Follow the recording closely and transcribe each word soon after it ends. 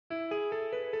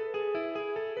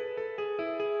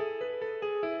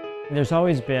There's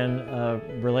always been a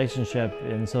relationship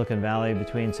in Silicon Valley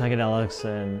between psychedelics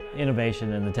and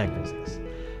innovation in the tech business.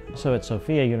 So at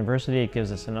Sofia University, it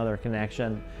gives us another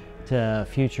connection to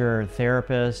future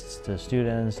therapists, to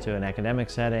students, to an academic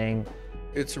setting.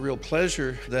 It's a real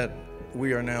pleasure that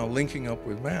we are now linking up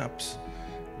with MAPS,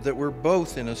 that we're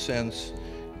both, in a sense,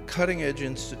 cutting-edge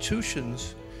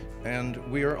institutions, and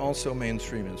we are also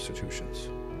mainstream institutions.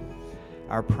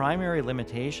 Our primary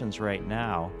limitations right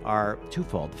now are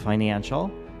twofold: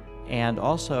 financial and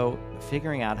also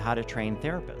figuring out how to train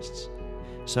therapists.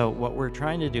 So what we're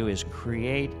trying to do is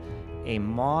create a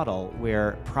model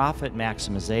where profit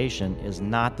maximization is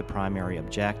not the primary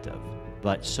objective,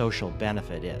 but social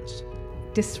benefit is.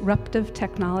 Disruptive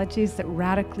technologies that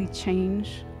radically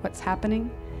change what's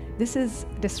happening. This is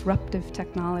disruptive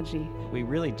technology. We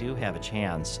really do have a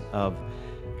chance of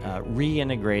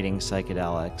reintegrating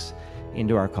psychedelics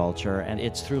into our culture, and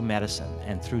it's through medicine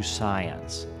and through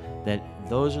science that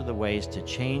those are the ways to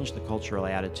change the cultural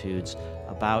attitudes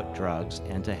about drugs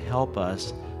and to help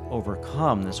us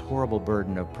overcome this horrible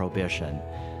burden of prohibition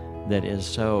that is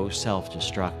so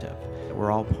self-destructive.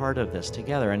 We're all part of this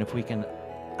together, and if we can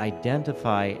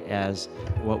identify as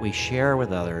what we share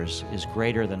with others is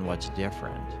greater than what's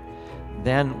different,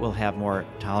 then we'll have more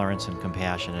tolerance and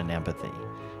compassion and empathy.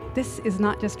 This is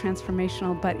not just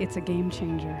transformational, but it's a game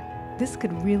changer. This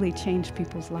could really change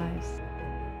people's lives.